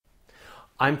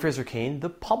I'm Fraser Cain, the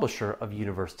publisher of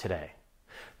Universe Today.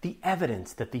 The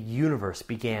evidence that the universe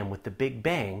began with the Big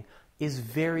Bang is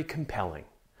very compelling.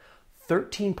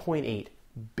 13.8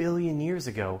 billion years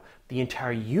ago, the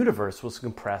entire universe was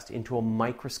compressed into a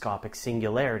microscopic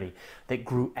singularity that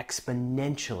grew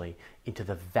exponentially into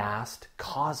the vast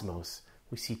cosmos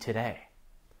we see today.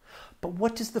 But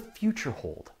what does the future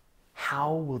hold?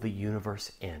 How will the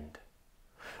universe end?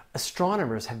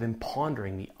 Astronomers have been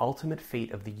pondering the ultimate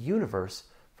fate of the universe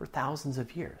for thousands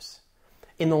of years.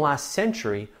 In the last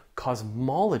century,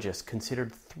 cosmologists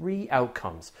considered three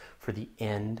outcomes for the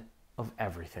end of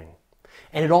everything.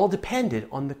 And it all depended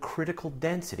on the critical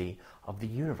density of the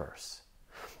universe.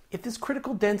 If this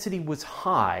critical density was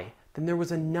high, then there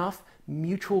was enough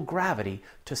mutual gravity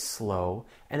to slow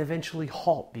and eventually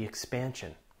halt the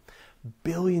expansion.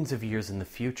 Billions of years in the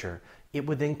future, it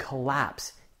would then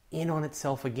collapse in on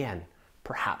itself again,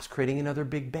 perhaps creating another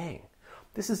Big Bang.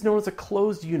 This is known as a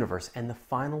closed universe, and the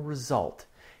final result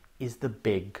is the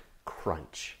Big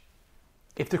Crunch.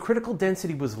 If the critical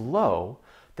density was low,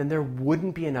 then there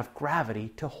wouldn't be enough gravity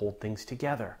to hold things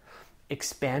together.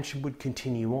 Expansion would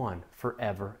continue on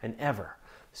forever and ever.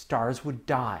 Stars would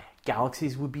die,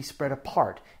 galaxies would be spread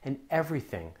apart, and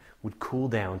everything would cool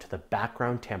down to the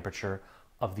background temperature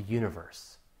of the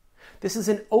universe. This is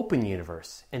an open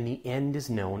universe, and the end is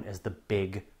known as the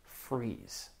Big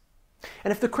Freeze.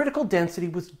 And if the critical density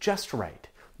was just right,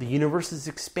 the universe's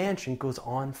expansion goes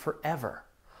on forever,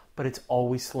 but it's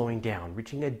always slowing down,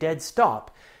 reaching a dead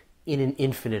stop in an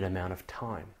infinite amount of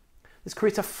time. This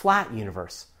creates a flat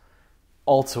universe,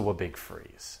 also a big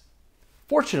freeze.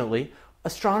 Fortunately,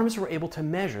 astronomers were able to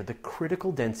measure the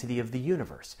critical density of the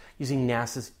universe using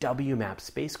NASA's WMAP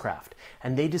spacecraft,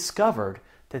 and they discovered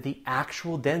that the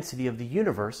actual density of the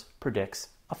universe predicts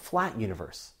a flat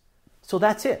universe. So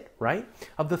that's it, right?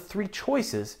 Of the three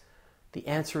choices, the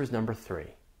answer is number 3.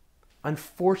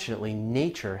 Unfortunately,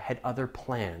 nature had other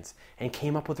plans and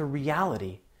came up with a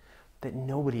reality that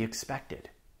nobody expected.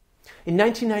 In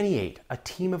 1998, a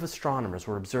team of astronomers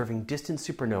were observing distant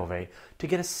supernovae to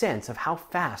get a sense of how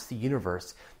fast the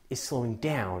universe is slowing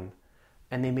down,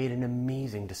 and they made an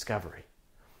amazing discovery.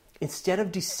 Instead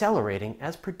of decelerating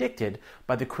as predicted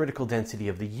by the critical density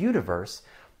of the universe,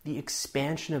 the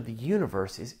expansion of the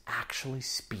universe is actually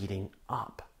speeding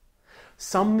up.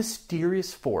 Some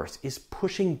mysterious force is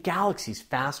pushing galaxies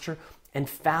faster and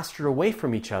faster away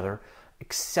from each other,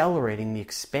 accelerating the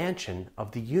expansion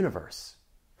of the universe.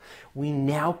 We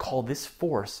now call this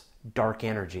force dark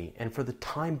energy, and for the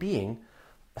time being,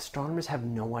 astronomers have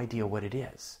no idea what it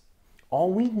is.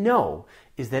 All we know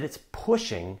is that it's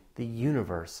pushing the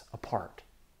universe apart.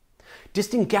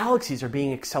 Distant galaxies are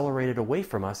being accelerated away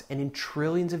from us, and in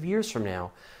trillions of years from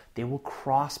now, they will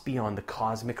cross beyond the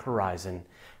cosmic horizon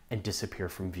and disappear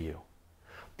from view.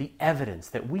 The evidence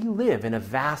that we live in a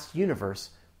vast universe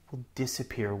will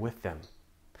disappear with them.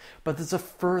 But there's a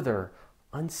further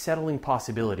unsettling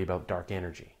possibility about dark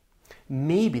energy.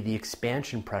 Maybe the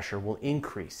expansion pressure will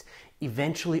increase,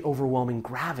 eventually overwhelming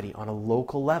gravity on a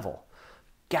local level.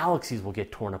 Galaxies will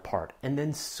get torn apart, and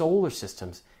then solar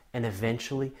systems, and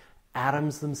eventually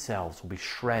atoms themselves will be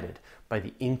shredded by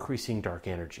the increasing dark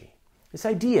energy. This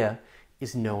idea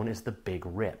is known as the Big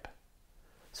Rip.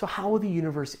 So how will the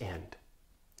universe end?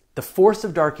 The force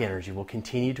of dark energy will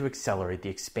continue to accelerate the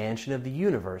expansion of the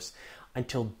universe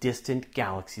until distant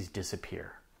galaxies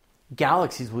disappear.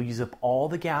 Galaxies will use up all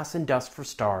the gas and dust for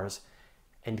stars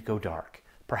and go dark,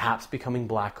 perhaps becoming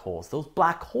black holes. Those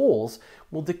black holes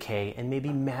will decay, and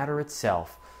maybe matter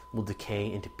itself will decay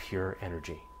into pure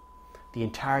energy. The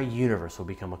entire universe will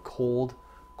become a cold,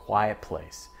 quiet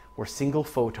place where single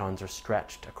photons are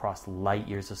stretched across light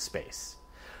years of space.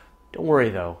 Don't worry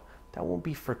though, that won't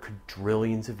be for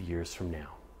quadrillions of years from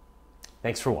now.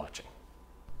 Thanks for watching.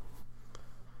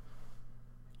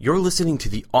 You're listening to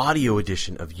the audio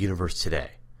edition of Universe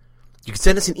Today. You can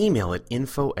send us an email at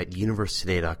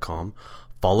info@universetoday.com,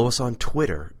 follow us on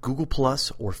Twitter, Google+,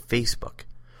 or Facebook.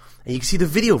 And you can see the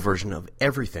video version of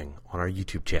everything on our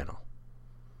YouTube channel.